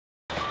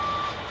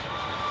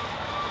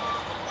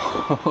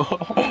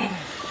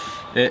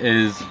It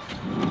is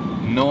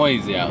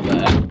noisy out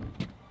there.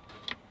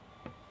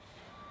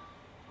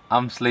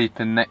 I'm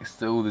sleeping next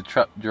to all the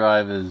truck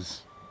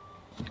drivers.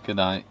 Good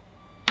night.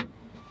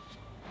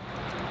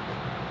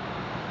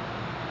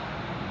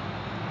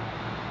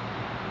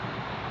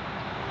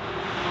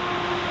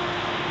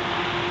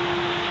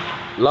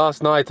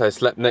 Last night I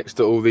slept next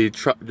to all the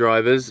truck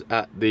drivers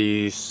at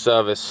the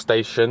service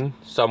station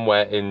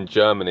somewhere in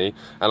Germany,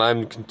 and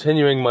I'm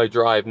continuing my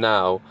drive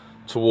now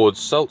towards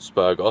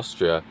Salzburg,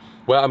 Austria,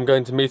 where I'm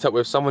going to meet up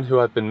with someone who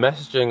I've been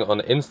messaging on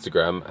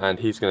Instagram, and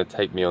he's going to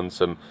take me on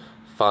some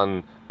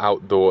fun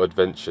outdoor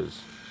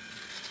adventures.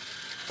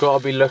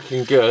 Gotta be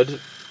looking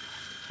good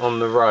on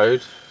the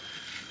road.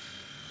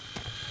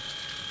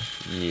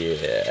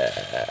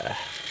 Yeah.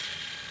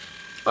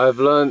 I've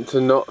learned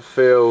to not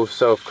feel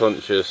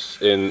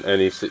self-conscious in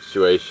any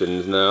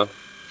situations now.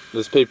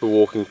 There's people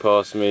walking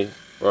past me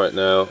right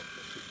now,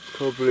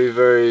 probably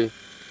very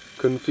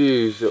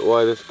confused at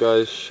why this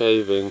guy's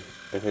shaving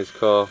in his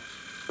car.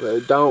 But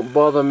it don't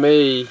bother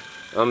me.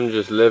 I'm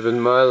just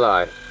living my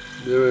life,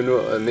 doing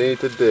what I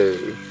need to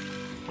do.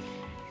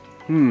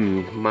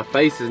 My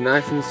face is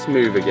nice and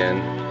smooth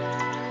again.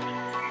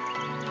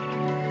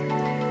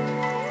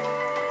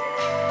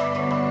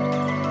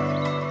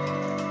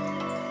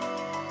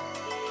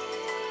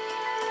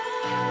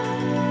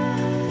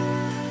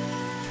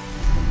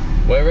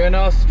 We're in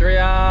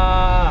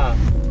Austria!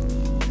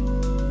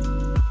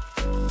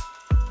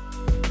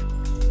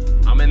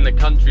 I'm in the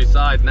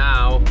countryside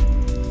now.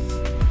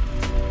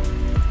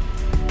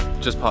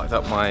 Just parked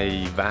up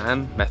my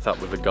van, met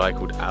up with a guy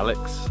called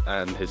Alex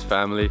and his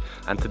family,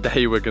 and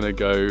today we're gonna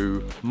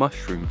go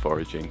mushroom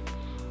foraging.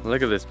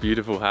 Look at this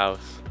beautiful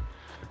house.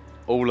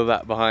 All of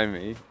that behind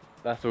me,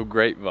 that's all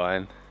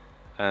grapevine.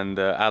 And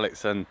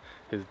Alex and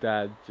his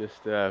dad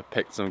just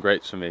picked some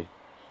grapes for me,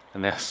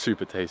 and they're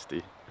super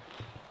tasty.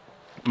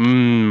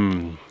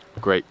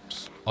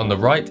 Grapes. On the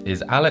right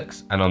is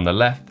Alex, and on the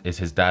left is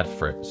his dad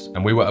Fritz,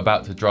 and we were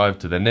about to drive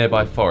to the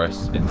nearby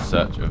forests in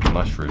search of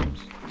mushrooms.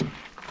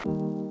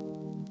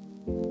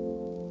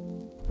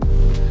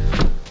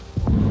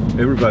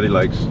 Everybody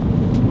likes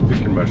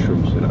picking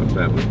mushrooms in our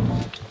family.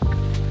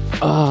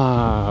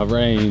 Ah,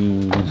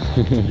 rain.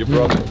 You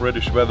brought the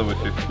British weather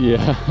with you.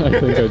 Yeah, I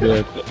think I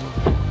did.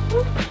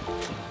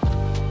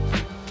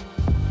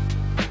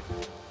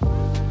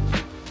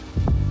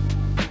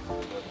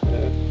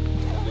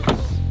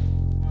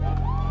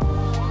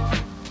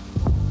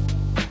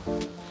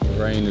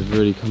 Rain is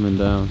really coming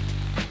down.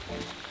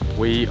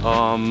 We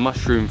are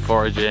mushroom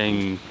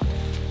foraging.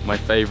 My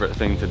favourite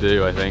thing to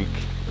do, I think.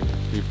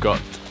 We've got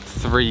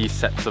 3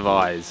 sets of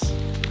eyes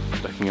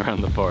looking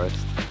around the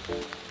forest,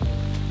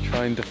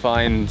 trying to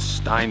find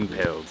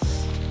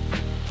steinpils.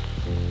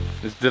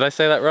 Did I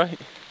say that right?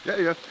 Yeah,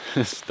 yeah.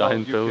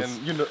 Steinpils.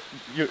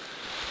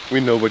 We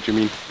know what you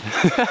mean.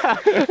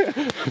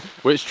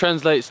 Which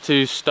translates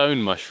to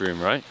stone mushroom,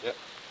 right? Yep.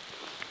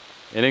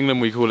 In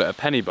England we call it a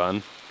penny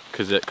bun,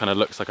 because it kind of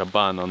looks like a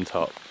bun on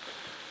top.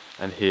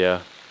 And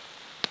here,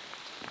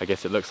 I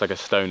guess it looks like a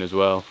stone as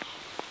well.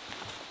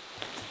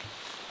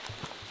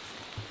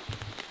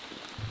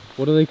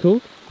 What are they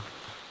called?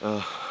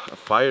 A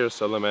fire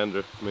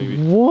salamander, maybe.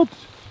 What?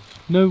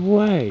 No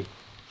way.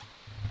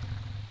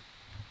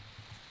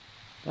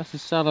 That's a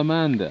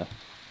salamander.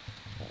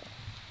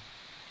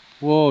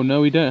 Whoa, no,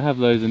 we don't have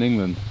those in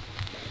England.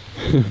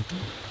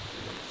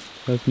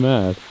 That's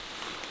mad.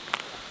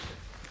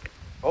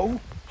 Oh,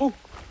 oh.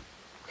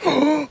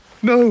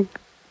 No.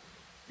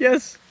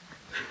 Yes.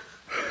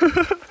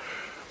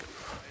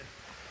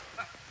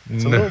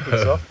 It's a little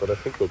bit soft, but I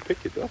think we'll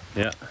pick it up.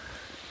 Yeah.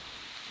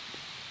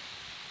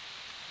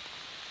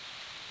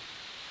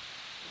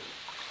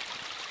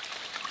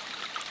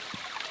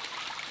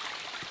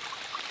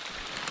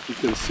 You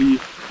can see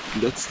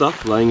that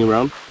stuff lying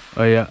around.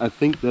 Oh yeah. I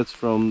think that's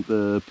from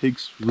the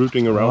pigs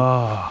rooting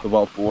around the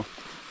wild boar.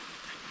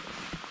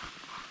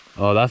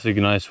 Oh, that's a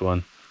nice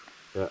one.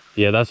 Yeah.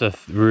 Yeah, that's a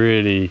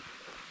really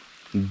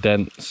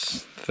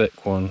dense,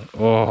 thick one.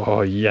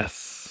 Oh,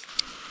 yes.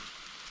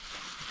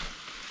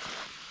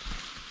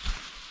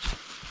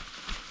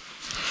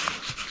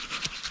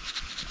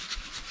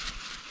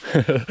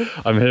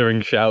 I'm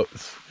hearing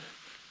shouts.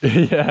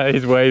 Yeah,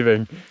 he's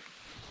waving.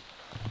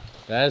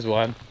 There's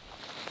one.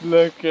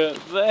 Look at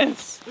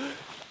this.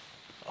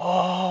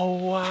 Oh,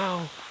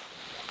 wow.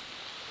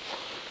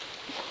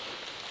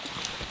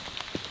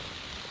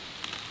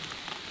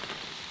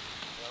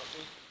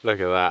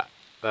 Look at that.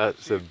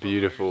 That's a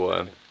beautiful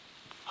one.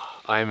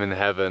 I'm in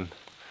heaven.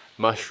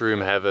 Mushroom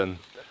heaven.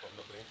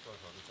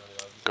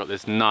 Got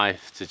this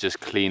knife to just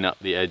clean up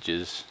the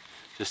edges,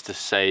 just to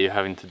save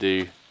having to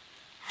do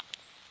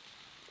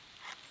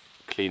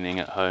cleaning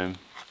at home.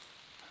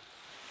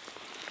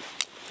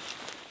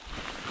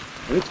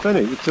 And it's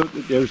funny,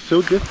 they're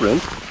so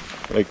different.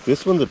 Like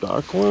this one, the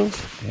dark one.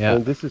 Yeah.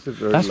 And this is a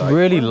very That's light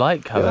really one.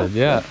 light coloured,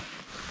 yeah.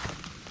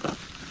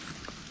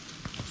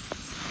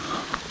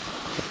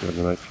 Got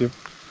a knife here.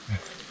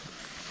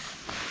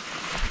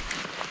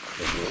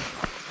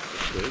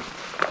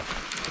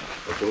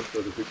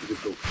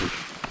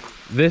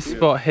 This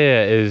spot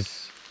here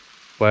is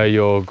where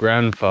your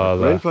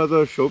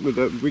grandfather showed me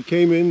that. We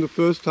came in the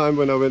first time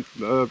when I went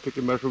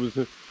picking mushrooms,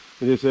 and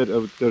he said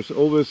there's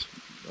always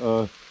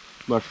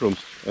mushrooms.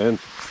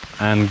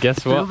 And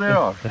guess what? Still they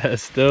are. They're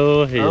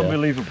still here.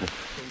 Unbelievable.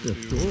 Yeah,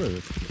 sure.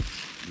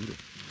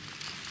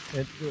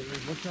 And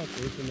watch out,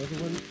 there's another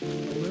one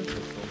over there.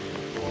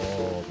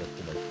 Oh, that's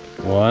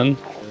nice. 1,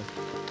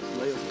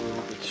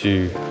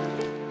 2.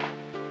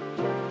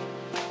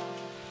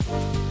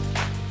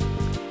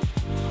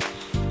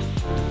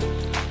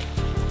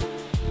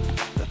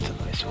 That's a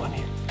nice one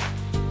here.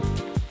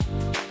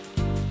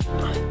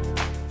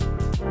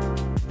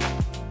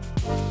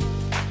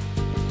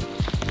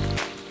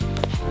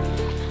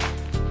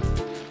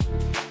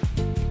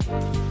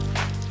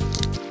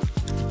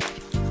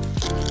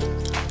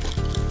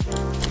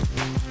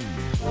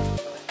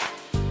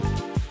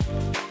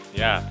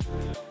 Yeah,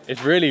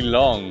 it's really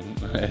long.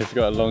 It's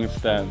got a long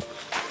stem.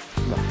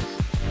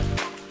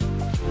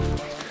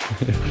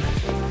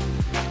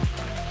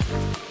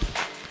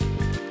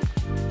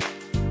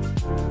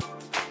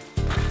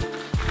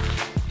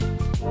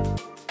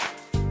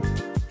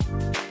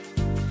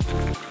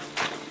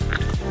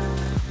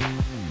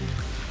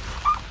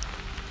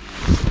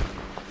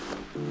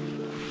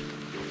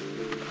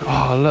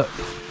 Oh look,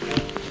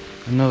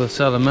 another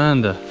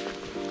salamander.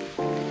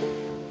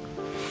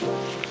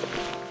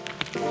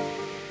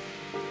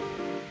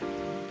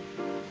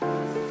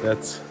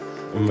 That's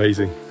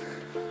amazing.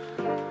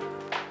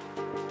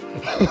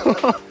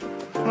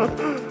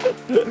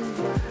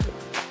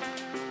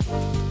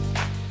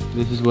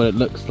 This is what it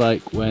looks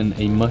like when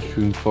a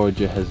mushroom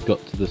forager has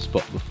got to the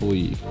spot before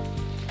you.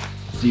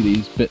 See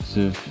these bits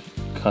of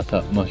cut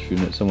up mushroom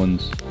that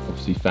someone's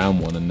obviously found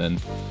one and then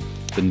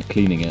been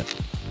cleaning it.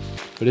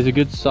 But it's a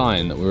good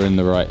sign that we're in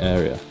the right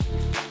area.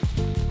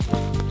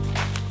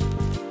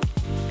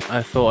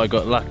 I thought I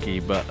got lucky,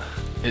 but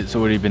it's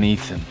already been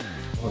eaten.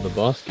 Oh, the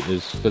basket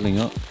is filling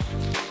up.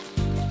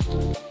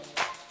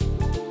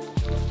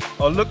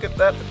 Oh, look at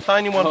that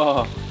tiny one.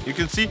 Oh. You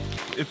can see,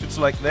 if it's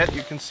like that,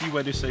 you can see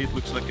why they say it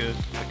looks like a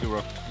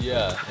rock.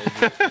 Yeah.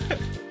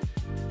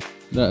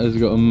 That has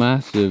got a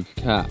massive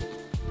cap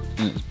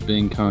and it's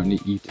being currently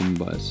eaten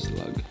by a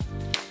slug.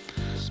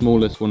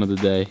 Smallest one of the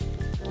day.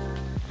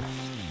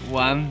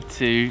 1,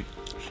 2,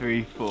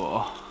 3,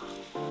 4.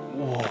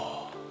 Whoa.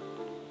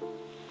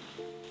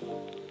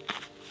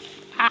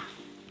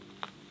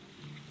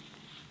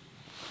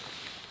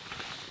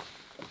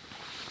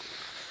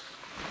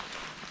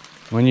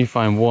 When you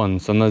find one,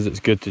 sometimes it's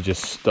good to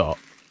just stop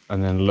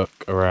and then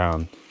look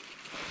around.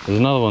 There's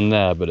another one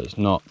there, but it's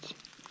not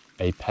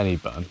a penny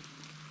bun.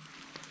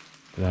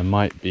 There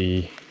might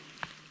be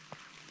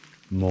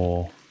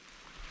more.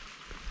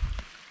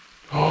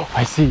 Oh,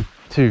 I see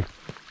 2.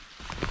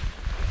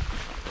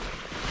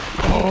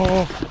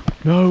 Oh,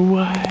 no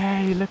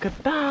way, look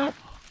at that.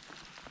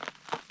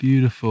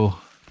 Beautiful.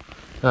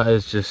 That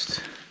is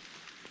just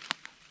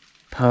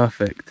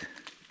perfect.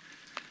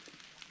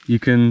 You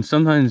can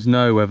sometimes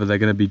know whether they're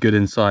going to be good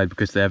inside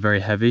because they're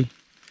very heavy.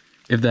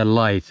 If they're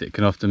light, it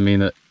can often mean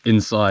that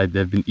inside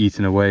they've been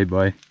eaten away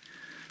by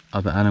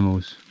other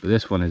animals. But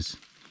this one is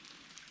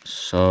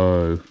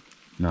so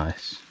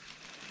nice.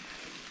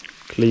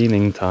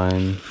 Cleaning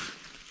time.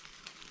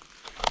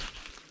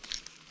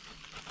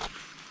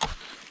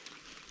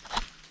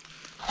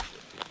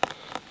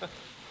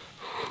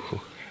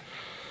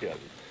 Yeah.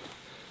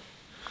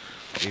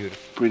 Beautiful.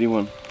 Pretty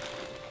one.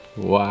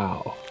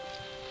 Wow.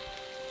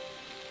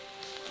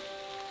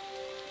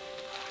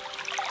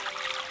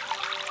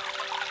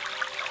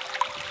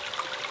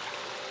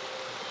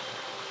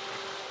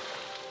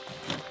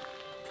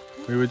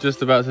 We were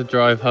just about to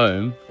drive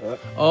home.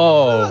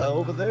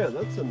 Over there,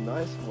 that's a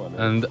nice one.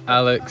 And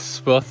Alex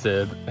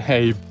spotted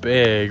a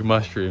big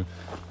mushroom.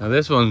 Now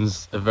this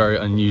one's a very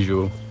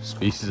unusual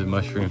species of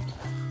mushroom.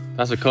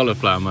 That's a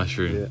cauliflower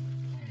mushroom. Yeah.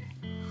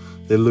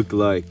 They look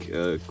like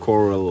a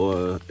coral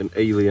or an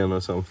alien or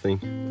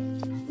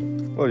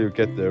something. Well, you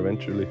get there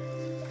eventually.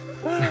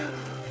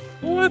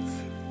 What?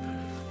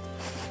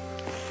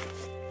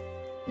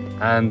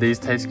 And these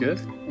taste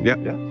good? Yeah.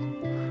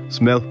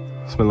 Smell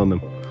on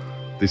them.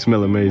 They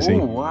smell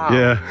amazing. Oh, wow.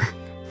 Yeah.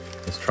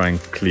 Let's try and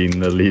clean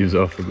the leaves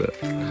off a bit.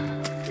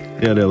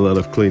 Yeah, there's a lot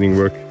of cleaning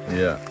work.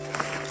 Yeah.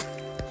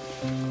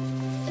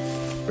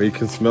 But you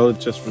can smell it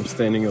just from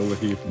standing over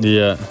here.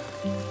 Yeah.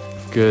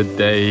 Good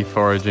day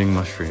foraging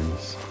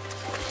mushrooms.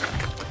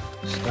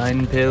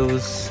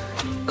 Steinpilz,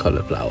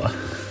 cauliflower.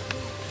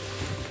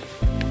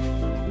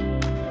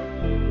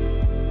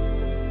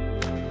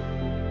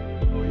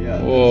 Oh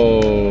yeah.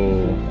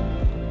 Whoa.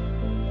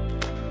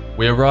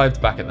 We arrived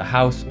back at the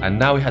house and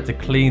now we had to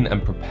clean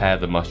and prepare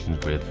the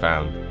mushrooms we had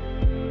found.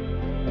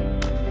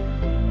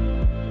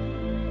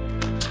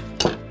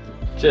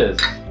 Cheers.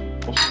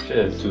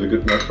 Cheers. To the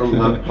good mushroom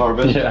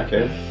harvest. Yeah.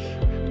 Okay.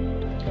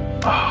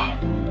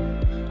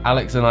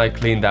 Alex and I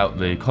cleaned out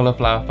the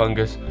cauliflower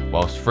fungus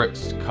whilst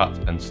Fritz cut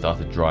and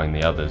started drying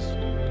the others.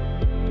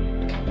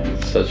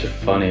 It's such a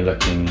funny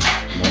looking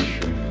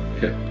mushroom.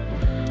 Yeah.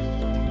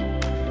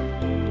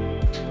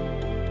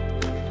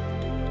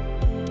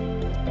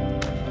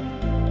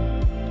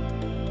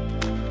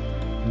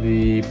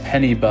 the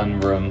penny bun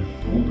room.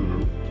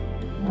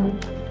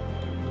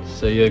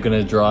 So you're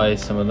gonna dry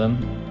some of them?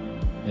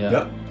 Yeah.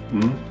 Yeah.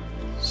 Mm-hmm.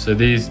 So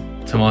these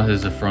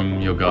tomatoes are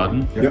from your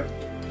garden? Yep.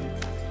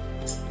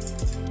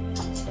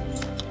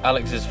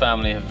 Alex's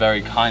family have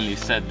very kindly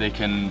said they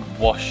can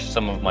wash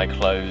some of my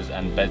clothes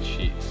and bed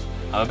sheets.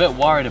 I'm a bit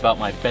worried about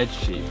my bed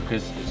sheet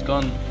because it's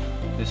gone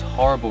this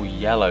horrible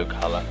yellow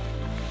color.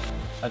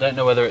 I don't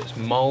know whether it's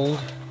mold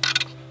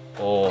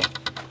or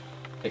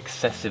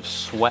excessive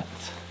sweat.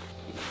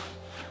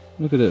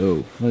 Look at it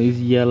all, these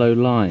yellow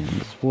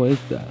lines. What is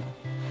that?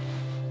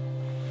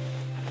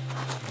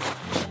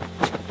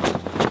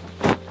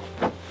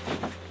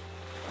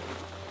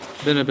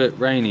 It's been a bit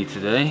rainy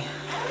today,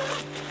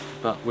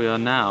 but we are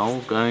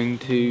now going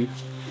to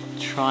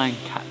try and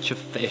catch a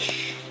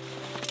fish.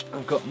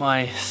 I've got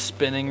my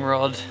spinning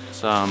rod,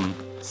 some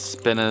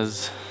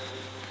spinners.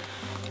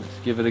 Let's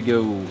give it a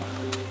go.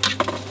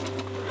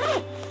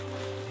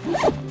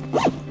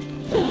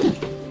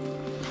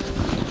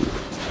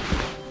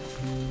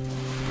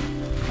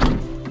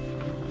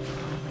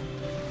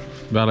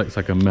 That looks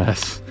like a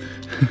mess.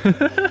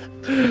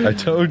 I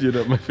told you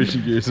that my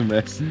fishing gear is a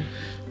mess.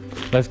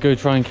 Let's go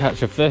try and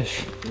catch a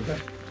fish. Okay.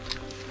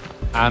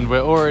 And we're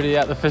already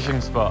at the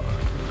fishing spot.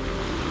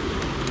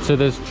 So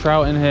there's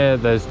trout in here,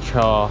 there's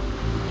char,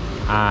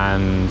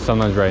 and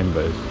sometimes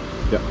rainbows.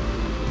 Yeah.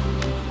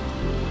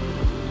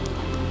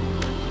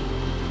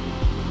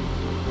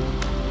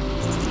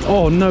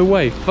 Oh, no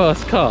way,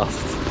 first cast.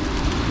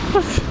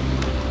 What?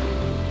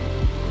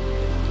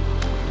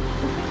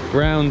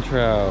 Brown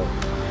trout.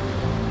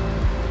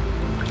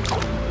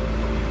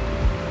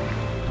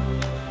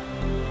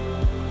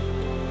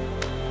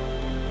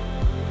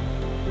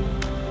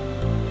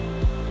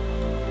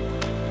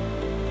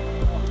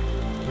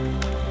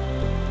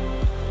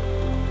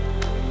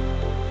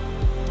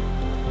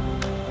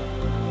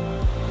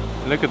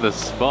 Look at the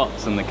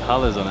spots and the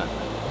colours on it.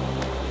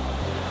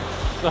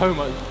 So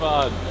much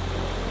fun.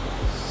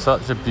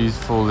 Such a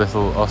beautiful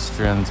little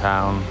Austrian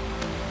town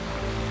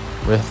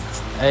with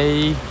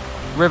a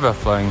river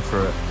flowing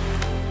through it.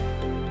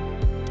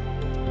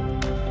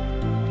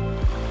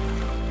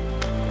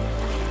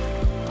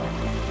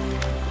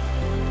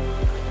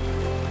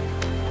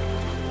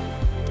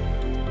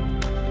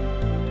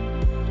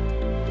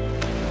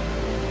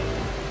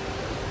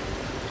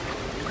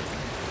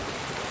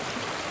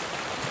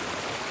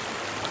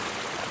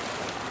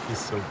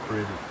 It's so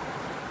pretty.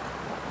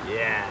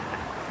 Yeah.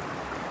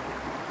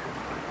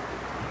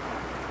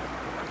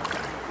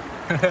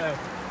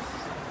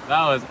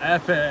 That was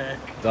epic.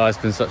 Oh, it's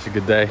been such a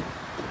good day.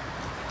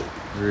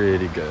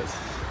 Really good.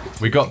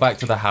 We got back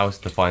to the house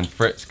to find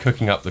Fritz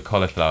cooking up the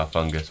cauliflower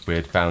fungus we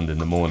had found in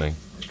the morning.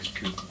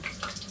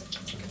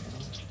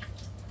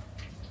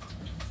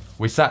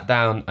 We sat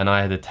down and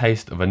I had a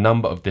taste of a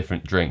number of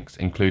different drinks,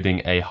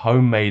 including a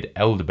homemade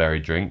elderberry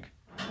drink.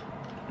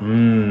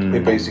 They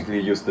basically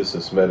use this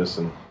as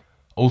medicine.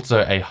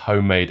 Also a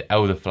homemade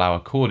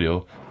elderflower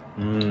cordial,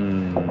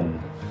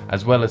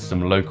 as well as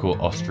some local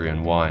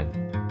Austrian wine.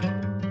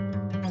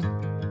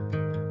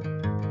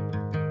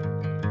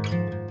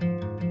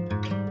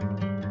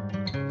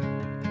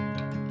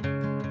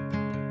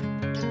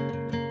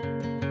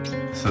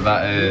 So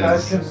that is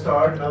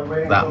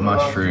that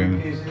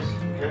mushroom,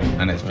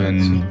 and it's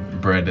been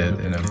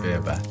breaded in a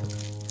beer batter.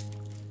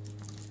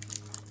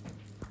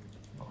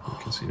 You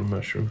can see the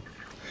mushroom.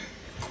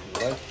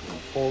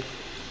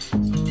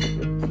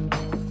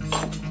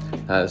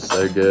 That's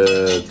so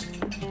good.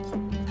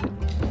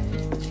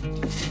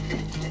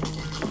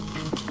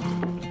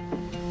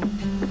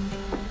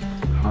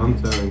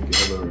 Hunter and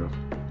gatherer.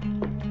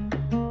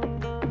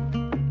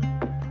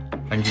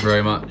 Thank you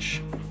very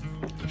much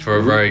for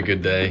a very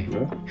good day.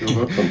 Yeah,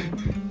 you're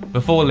welcome.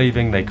 Before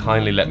leaving, they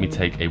kindly let me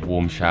take a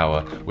warm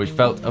shower, which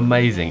felt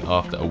amazing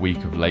after a week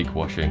of lake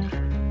washing.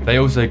 They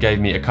also gave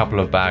me a couple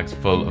of bags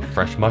full of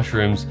fresh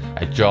mushrooms,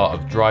 a jar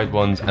of dried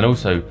ones, and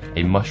also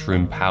a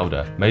mushroom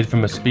powder made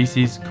from a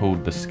species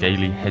called the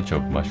scaly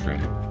hedgehog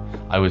mushroom.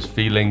 I was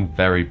feeling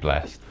very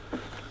blessed.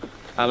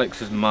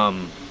 Alex's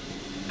mum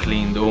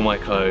cleaned all my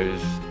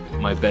clothes,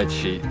 my bed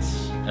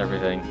sheets,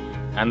 everything,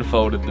 and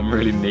folded them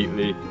really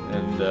neatly,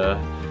 and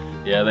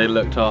yeah, they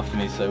looked after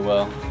me so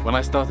well. When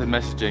I started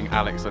messaging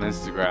Alex on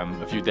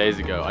Instagram a few days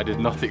ago, I did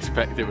not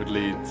expect it would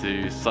lead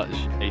to such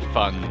a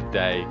fun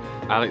day.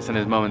 Alex and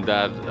his mum and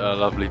dad are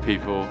lovely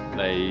people.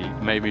 They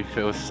made me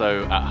feel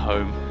so at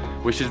home,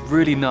 which is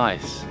really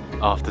nice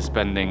after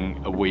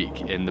spending a week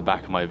in the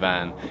back of my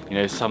van. You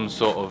know, some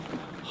sort of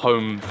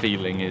home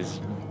feeling is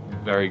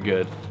very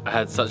good. I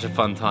had such a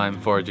fun time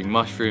foraging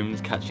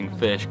mushrooms, catching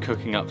fish,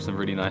 cooking up some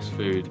really nice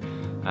food.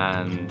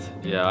 And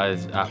yeah, I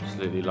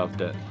absolutely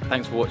loved it.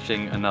 Thanks for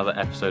watching another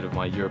episode of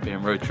my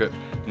European road trip.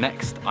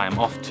 Next, I am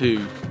off to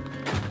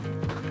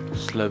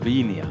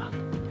Slovenia.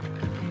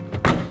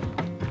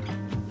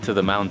 To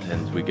the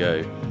mountains we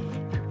go.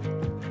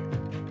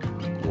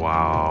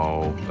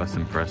 Wow, that's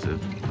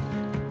impressive.